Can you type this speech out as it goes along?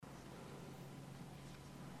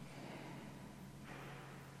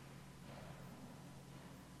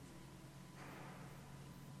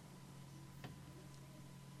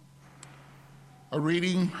A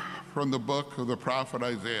reading from the book of the prophet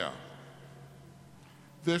Isaiah.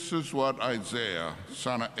 This is what Isaiah,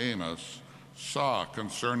 son of Amos, saw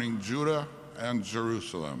concerning Judah and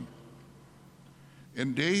Jerusalem.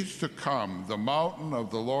 In days to come, the mountain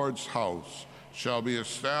of the Lord's house shall be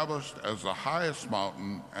established as the highest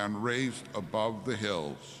mountain and raised above the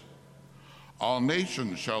hills. All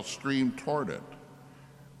nations shall stream toward it.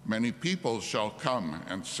 Many peoples shall come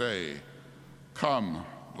and say, "Come,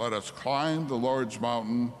 let us climb the Lord's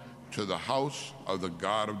mountain to the house of the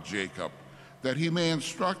God of Jacob, that he may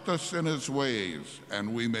instruct us in his ways,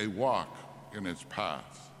 and we may walk in his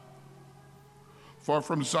paths. For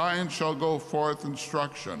from Zion shall go forth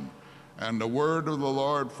instruction, and the word of the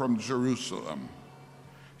Lord from Jerusalem.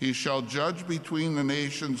 He shall judge between the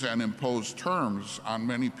nations and impose terms on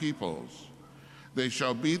many peoples. They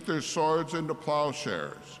shall beat their swords into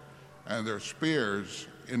plowshares, and their spears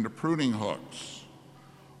into pruning hooks.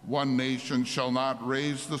 One nation shall not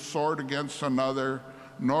raise the sword against another,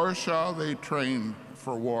 nor shall they train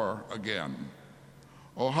for war again.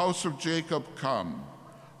 O house of Jacob, come,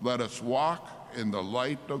 let us walk in the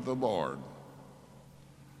light of the Lord."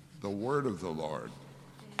 The word of the Lord.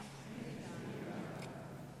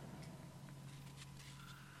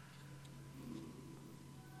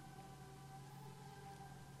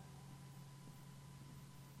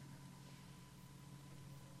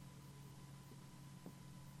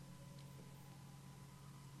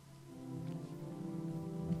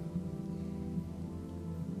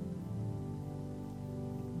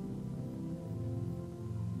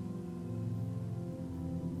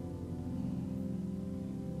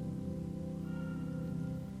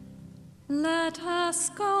 Let us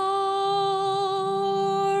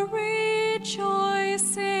go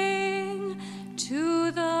rejoicing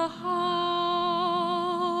to the house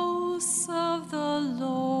of the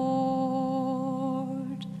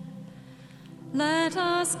Lord. Let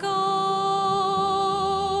us go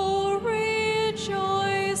rejoicing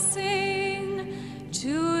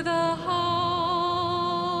to the house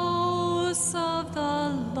of the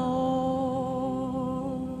Lord.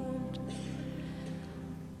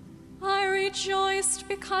 I rejoiced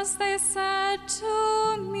because they said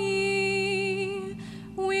to me,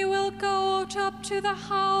 "We will go up to the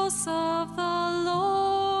house of the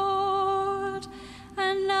Lord."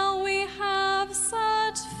 And now we have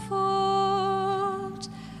set foot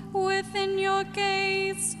within your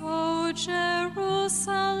gates, O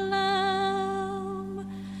Jerusalem.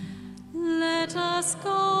 Let us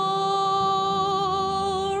go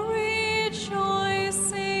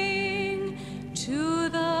rejoicing to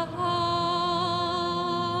the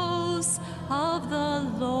house of the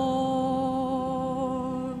Lord.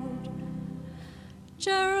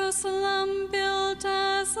 Jerusalem built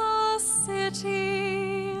as a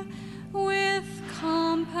city with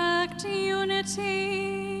compact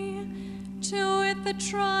unity. To it the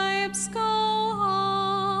tribes go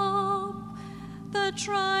up, the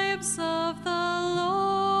tribes of the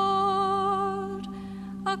Lord,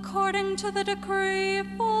 according to the decree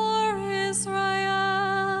for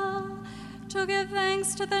Israel, to give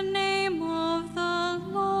thanks to the name of the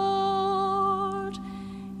Lord.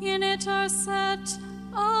 In it are set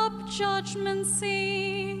up judgment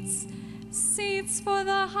seats, seats for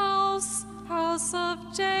the house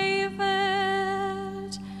of David.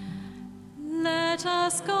 Let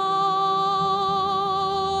us go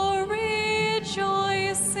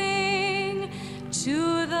rejoicing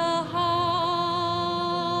to the house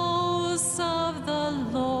of the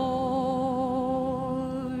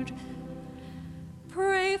Lord.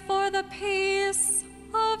 Pray for the peace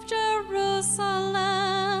of Jerusalem.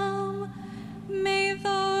 May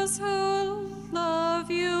those who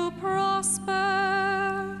love you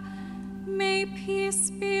prosper. May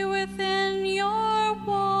peace be within your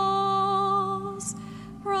walls,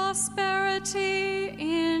 prosperity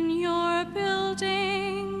in your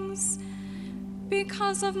buildings.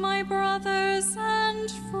 Because of my brothers and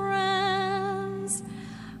friends,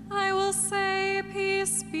 I will say,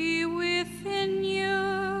 peace be within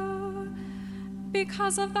you.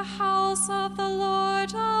 Because of the house of the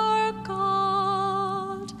Lord our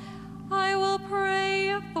God, I will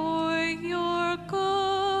pray for your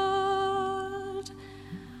good.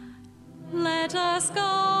 Let us go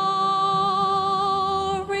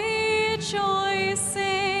rejoicing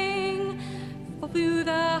through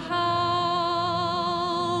the house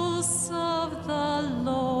of the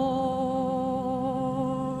Lord.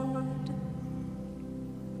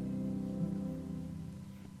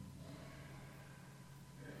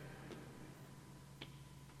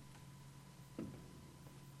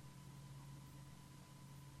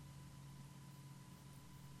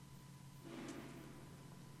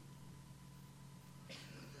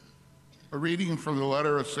 A reading from the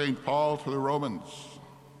letter of St. Paul to the Romans.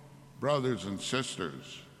 Brothers and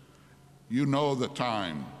sisters, you know the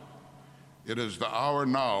time. It is the hour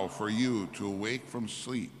now for you to awake from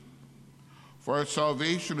sleep. For our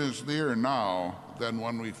salvation is nearer now than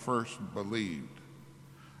when we first believed.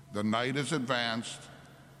 The night is advanced,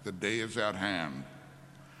 the day is at hand.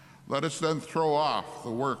 Let us then throw off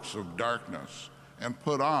the works of darkness and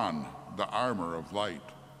put on the armor of light.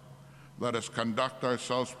 Let us conduct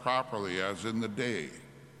ourselves properly as in the day,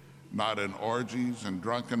 not in orgies and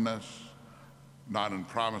drunkenness, not in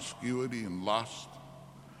promiscuity and lust,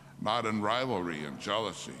 not in rivalry and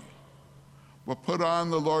jealousy, but put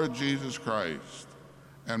on the Lord Jesus Christ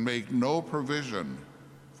and make no provision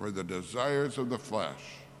for the desires of the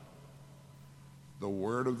flesh. The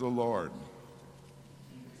word of the Lord.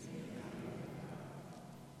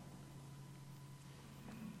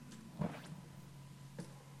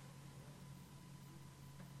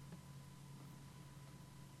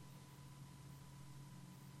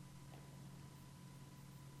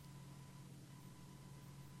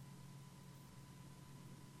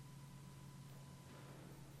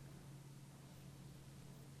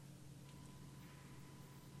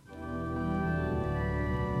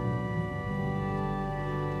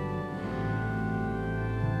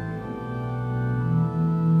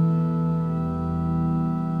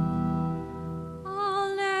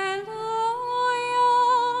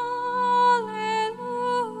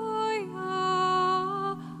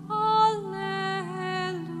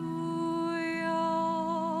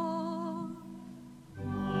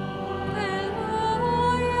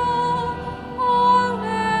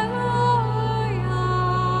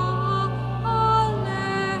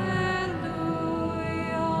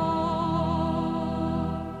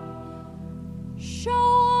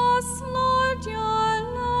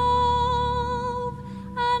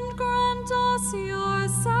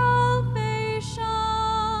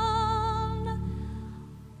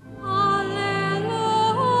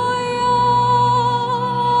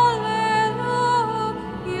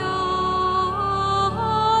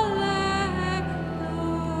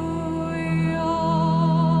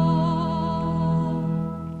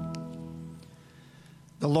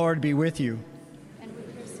 The Lord be with you. And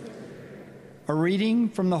with your spirit. A reading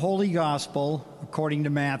from the Holy Gospel according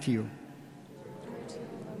to Matthew.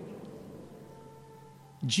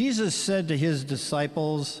 Jesus said to his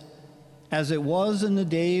disciples, "As it was in the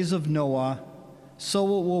days of Noah, so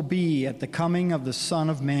it will be at the coming of the Son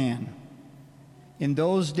of Man. In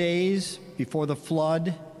those days, before the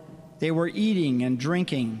flood, they were eating and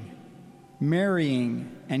drinking,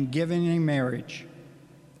 marrying and giving in marriage,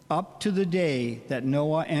 up to the day that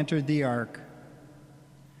Noah entered the ark.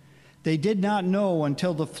 They did not know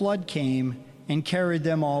until the flood came and carried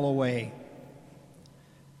them all away.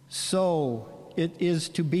 So it is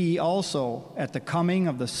to be also at the coming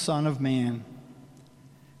of the Son of Man.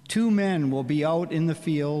 2 men will be out in the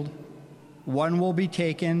field, one will be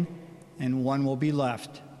taken and one will be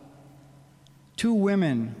left. 2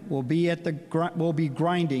 women will be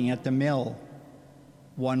grinding at the mill,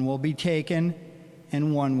 one will be taken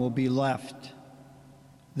and one will be left.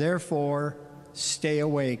 Therefore, stay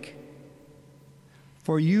awake.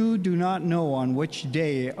 For you do not know on which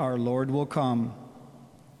day our Lord will come.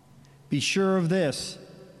 Be sure of this,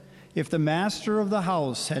 if the master of the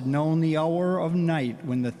house had known the hour of night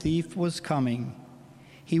when the thief was coming,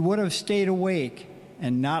 he would have stayed awake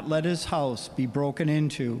and not let his house be broken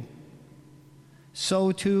into.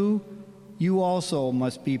 So too, you also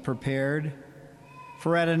must be prepared,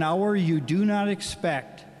 for at an hour you do not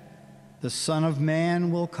expect, the Son of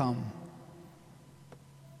Man will come."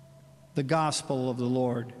 The Gospel of the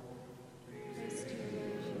Lord.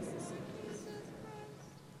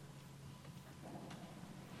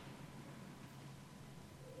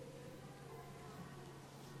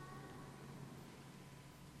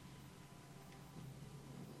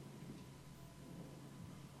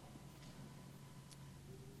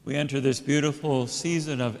 We enter this beautiful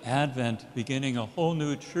season of Advent, beginning a whole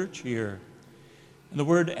new church year. And the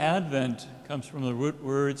word Advent comes from the root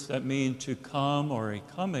words that mean to come or a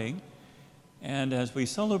coming. And as we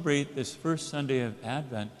celebrate this first Sunday of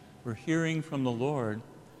Advent, we're hearing from the Lord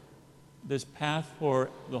this path for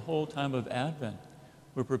the whole time of Advent.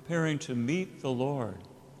 We're preparing to meet the Lord.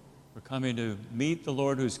 We're coming to meet the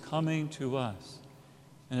Lord who's coming to us.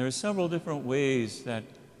 And there are several different ways that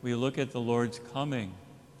we look at the Lord's coming.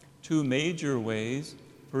 2 major ways.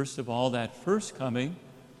 First of all, that first coming,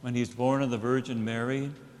 when he's born of the Virgin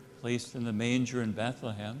Mary, placed in the manger in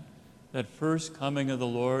Bethlehem. That first coming of the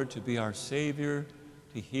Lord to be our Savior,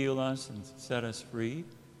 to heal us and set us free.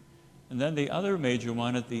 And then the other major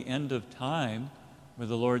one at the end of time, For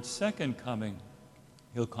the Lord's second coming,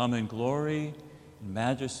 he'll come in glory and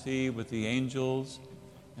majesty with the angels,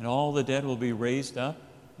 and all the dead will be raised up.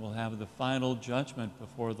 We'll have the final judgment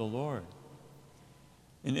before the Lord.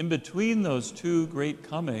 And in between those two great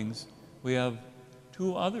comings, we have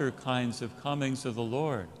two other kinds of comings of the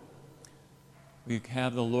Lord. We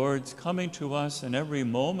have the Lord's coming to us in every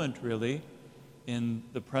moment, really, in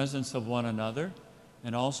the presence of one another,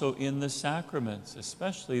 and also in the sacraments,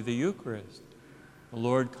 especially the Eucharist. The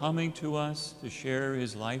Lord coming to us to share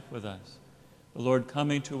his life with us. The Lord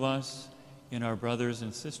coming to us in our brothers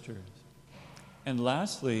and sisters. And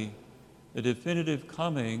lastly, the definitive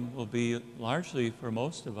coming will be largely, for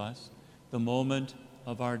most of us, the moment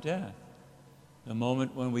of our death, the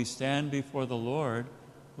moment when we stand before the Lord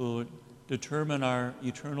who will determine our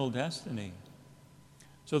eternal destiny.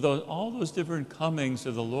 So all those different comings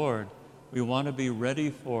of the Lord, we want to be ready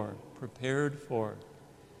for, prepared for.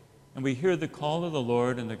 And we hear the call of the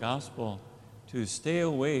Lord in the gospel to stay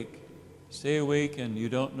awake, and you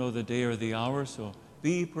don't know the day or the hour, so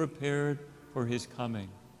be prepared for his coming.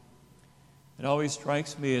 It always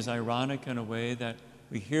strikes me as ironic in a way that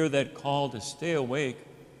we hear that call to stay awake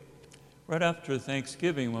right after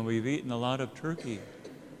Thanksgiving when we've eaten a lot of turkey.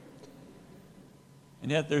 And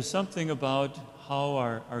yet there's something about how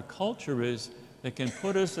our culture is that can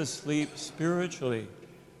put us asleep spiritually.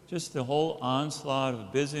 Just the whole onslaught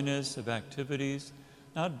of busyness, of activities,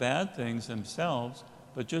 not bad things themselves,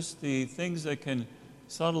 but just the things that can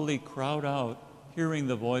subtly crowd out hearing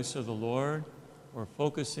the voice of the Lord or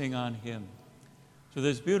focusing on him. So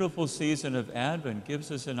this beautiful season of Advent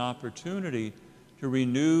gives us an opportunity to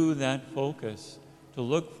renew that focus, to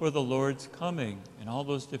look for the Lord's coming in all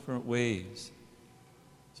those different ways.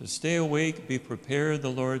 So stay awake, be prepared,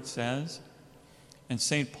 the Lord says. And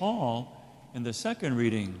St. Paul, in the second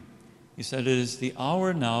reading, he said, "It is the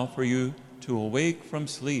hour now for you to awake from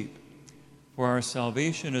sleep, for our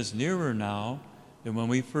salvation is nearer now than when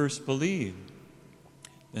we first believed.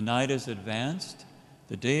 The night is advanced,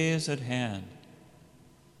 the day is at hand."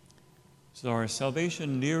 So our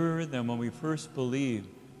salvation nearer than when we first believed,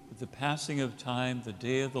 with the passing of time, the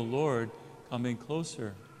day of the Lord coming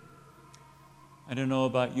closer. I don't know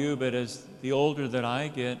about you, but as the older that I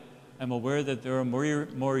get, I'm aware that there are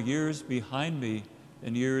more years behind me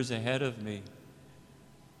than years ahead of me.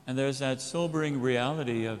 And there's that sobering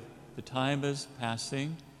reality of the time is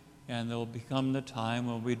passing, and there'll become the time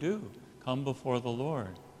when we do come before the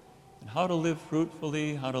Lord. And how to live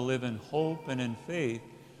fruitfully, how to live in hope and in faith,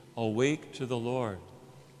 awake to the Lord.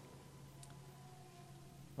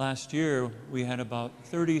 Last year, we had about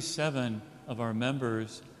 37 of our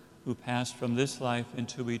members who passed from this life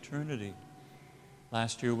into eternity.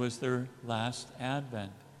 Last year was their last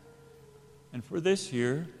Advent. And for this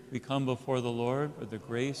year, we come before the Lord with the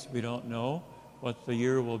grace. We don't know what the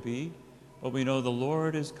year will be, but we know the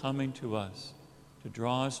Lord is coming to us to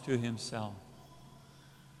draw us to himself.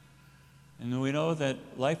 And we know that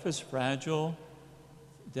life is fragile.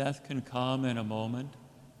 Death can come in a moment.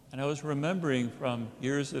 And I was remembering from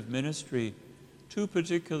years of ministry, two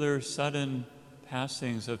particular sudden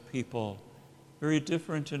passings of people, very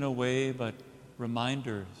different in a way, but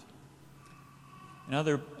reminders.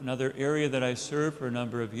 Another area that I served for a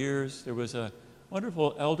number of years, there was a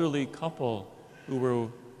wonderful elderly couple who were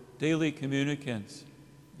daily communicants.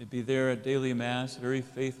 They'd be there at daily Mass very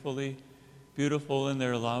faithfully, beautiful in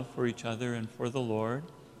their love for each other and for the Lord.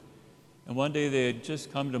 And one day they had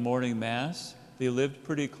just come to morning Mass. They lived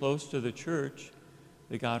pretty close to the church.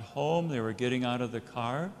 They got home, they were getting out of the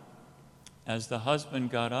car. As the husband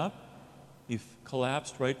got up, he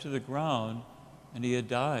collapsed right to the ground, and he had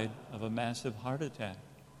died of a massive heart attack.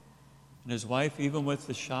 And his wife, even with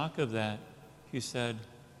the shock of that, she said,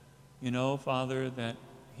 "You know, Father, that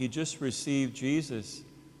he just received Jesus.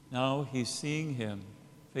 Now he's seeing him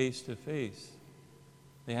face to face."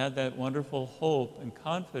 They had that wonderful hope and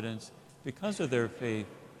confidence because of their faith,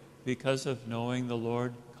 because of knowing the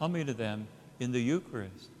Lord coming to them in the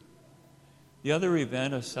Eucharist. The other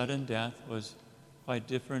event, a sudden death, was quite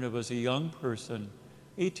different. It was a young person,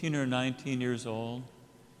 18 or 19 years old,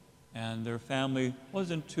 and their family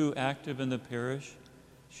wasn't too active in the parish.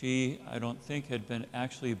 She, I don't think, had been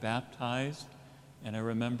actually baptized, and I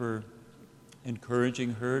remember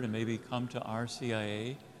encouraging her to maybe come to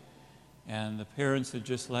RCIA, and the parents had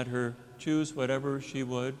just let her choose whatever she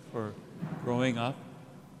would for growing up.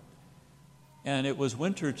 And it was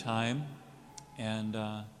winter time, and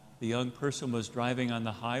the young person was driving on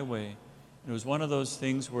the highway. And it was one of those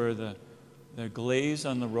things where the glaze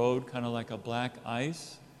on the road, kind of like a black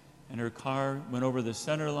ice, and her car went over the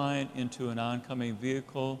center line into an oncoming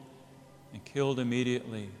vehicle and killed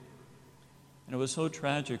immediately. And it was so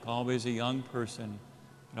tragic, always a young person.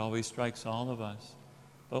 It always strikes all of us.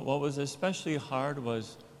 But what was especially hard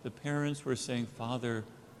was the parents were saying, "Father,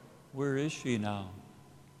 where is she now?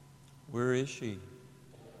 Where is she?"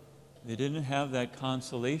 They didn't have that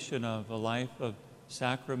consolation of a life of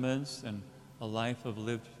sacraments and a life of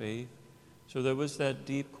lived faith. So there was that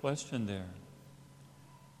deep question there.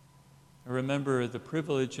 I remember the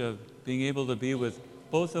privilege of being able to be with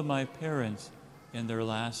both of my parents in their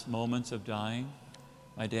last moments of dying.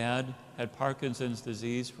 My dad had Parkinson's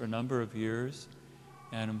disease for a number of years,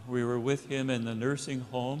 and we were with him in the nursing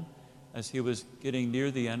home as he was getting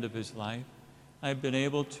near the end of his life. I've been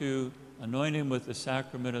able to anoint him with the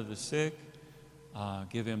sacrament of the sick,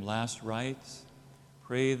 give him last rites,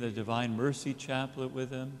 pray the Divine Mercy Chaplet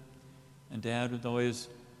with him. And Dad was always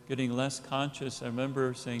getting less conscious. I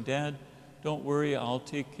remember saying, "Dad, don't worry, I'll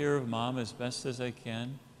take care of Mom as best as I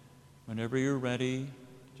can. Whenever you're ready,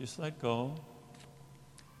 just let go."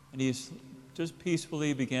 And he just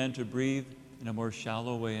peacefully began to breathe in a more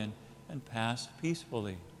shallow way and passed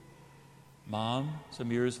peacefully. Mom,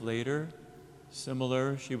 some years later,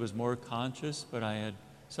 similar, she was more conscious, but I had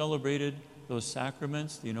celebrated those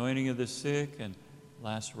sacraments, the anointing of the sick and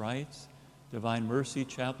last rites, Divine Mercy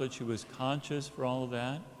Chaplet. She was conscious for all of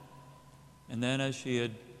that. And then as she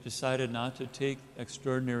had decided not to take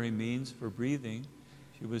extraordinary means for breathing,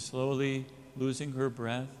 she was slowly losing her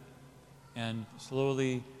breath and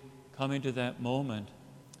slowly coming to that moment.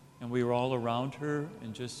 And we were all around her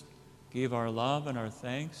and just gave our love and our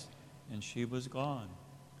thanks, and she was gone.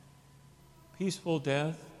 Peaceful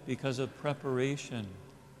death because of preparation.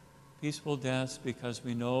 Peaceful death because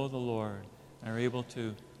we know the Lord and are able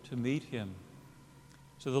to meet him.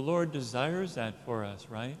 So the Lord desires that for us,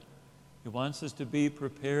 right? He wants us to be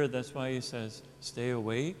prepared. That's why he says, stay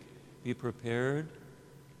awake, be prepared.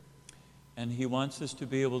 And he wants us to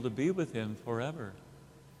be able to be with him forever.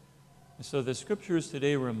 And so the scriptures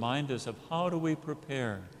today remind us of how do we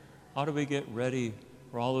prepare? How do we get ready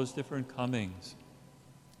for all those different comings?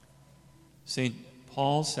 St.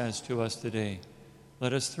 Paul says to us today,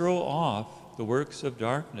 let us throw off the works of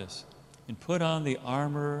darkness and put on the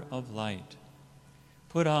armor of light.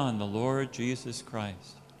 Put on the Lord Jesus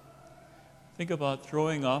Christ. Think about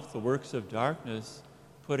throwing off the works of darkness,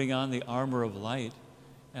 putting on the armor of light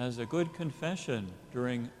as a good confession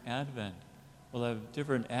during Advent. We'll have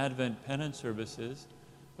different Advent penance services,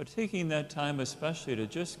 but taking that time especially to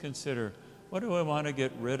just consider, what do I want to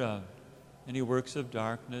get rid of? Any works of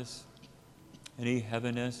darkness, any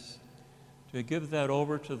heaviness, to give that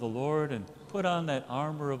over to the Lord and put on that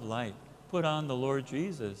armor of light. Put on the Lord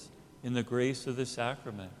Jesus in the grace of the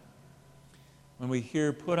sacrament. When we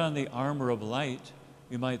hear put on the armor of light,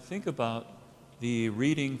 we might think about the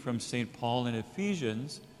reading from St. Paul in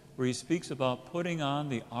Ephesians, where he speaks about putting on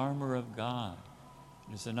the armor of God.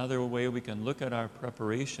 It's another way we can look at our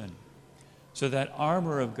preparation. So that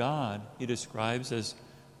armor of God, he describes as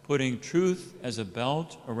putting truth as a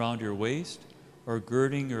belt around your waist or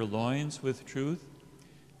girding your loins with truth.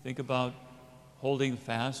 Think about holding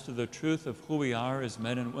fast to the truth of who we are as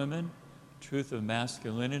men and women, truth of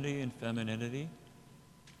masculinity and femininity.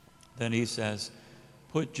 Then he says,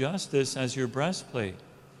 put justice as your breastplate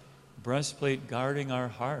guarding our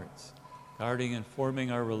hearts, guarding and forming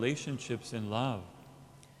our relationships in love.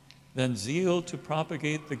 Then zeal to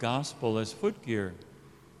propagate the gospel as footgear,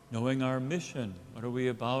 knowing our mission. What are we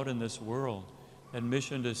about in this world? That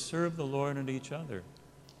mission to serve the Lord and each other.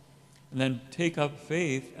 And then take up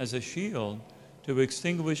faith as a shield to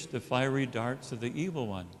extinguish the fiery darts of the evil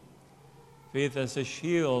one. Faith as a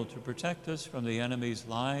shield to protect us from the enemy's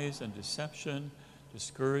lies and deception,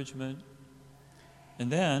 discouragement.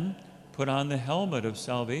 And then put on the helmet of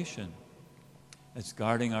salvation. It's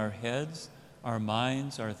guarding our heads, our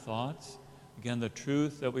minds, our thoughts. Again, the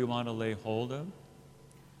truth that we want to lay hold of.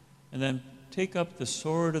 And then take up the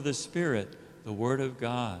sword of the Spirit, the Word of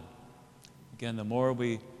God. Again, the more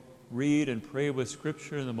we read and pray with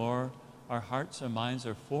Scripture, the more our hearts and minds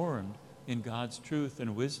are formed in God's truth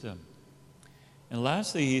and wisdom. And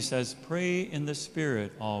lastly, he says, pray in the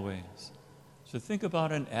Spirit always. So think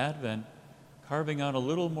about an Advent, carving out a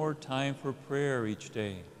little more time for prayer each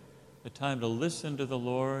day, the time to listen to the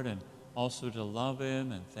Lord and also to love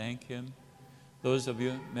him and thank him. Those of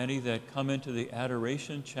you, many that come into the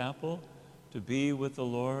Adoration Chapel to be with the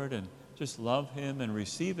Lord and just love him and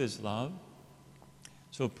receive his love.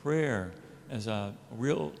 So prayer as a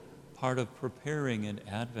real part of preparing in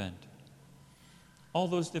Advent. All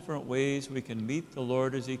those different ways we can meet the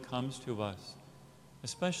Lord as he comes to us,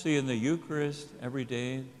 especially in the Eucharist every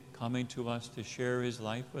day, coming to us to share his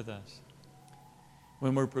life with us.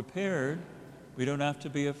 When we're prepared, we don't have to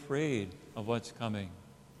be afraid of what's coming.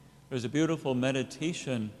 There's a beautiful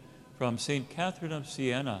meditation from St. Catherine of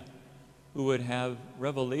Siena, who would have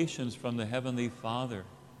revelations from the Heavenly Father.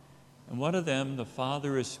 And one of them, the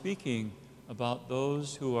Father is speaking about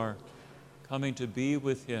those who are coming to be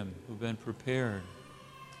with him, who've been prepared.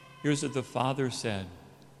 Here's what the Father said: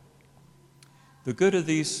 "The good of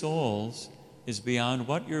these souls is beyond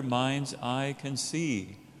what your mind's eye can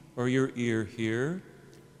see, or your ear hear,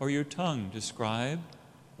 or your tongue describe,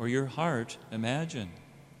 or your heart imagine.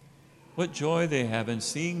 What joy they have in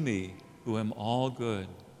seeing me, who am all good.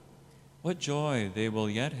 What joy they will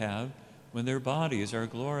yet have when their bodies are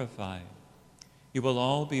glorified. You will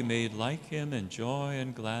all be made like him in joy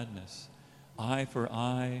and gladness, eye for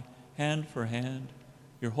eye, hand for hand.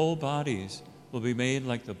 Your whole bodies will be made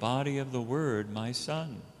like the body of the Word, my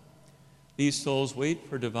Son. These souls wait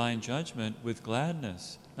for divine judgment with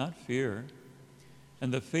gladness, not fear.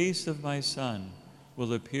 And the face of my Son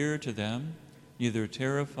will appear to them, neither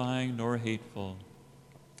terrifying nor hateful,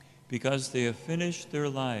 because they have finished their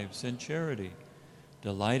lives in charity,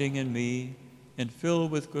 delighting in me and filled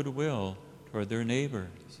with goodwill toward their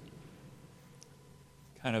neighbors."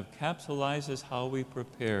 Kind of capsulizes how we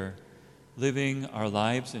prepare, living our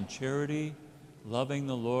lives in charity, loving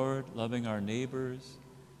the Lord, loving our neighbors,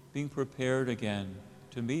 being prepared again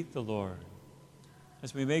to meet the Lord.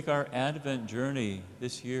 As we make our Advent journey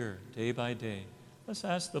this year, day by day, let's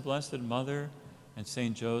ask the Blessed Mother and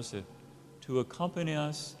Saint Joseph to accompany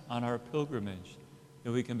us on our pilgrimage,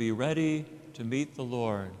 that we can be ready to meet the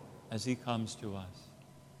Lord as he comes to us.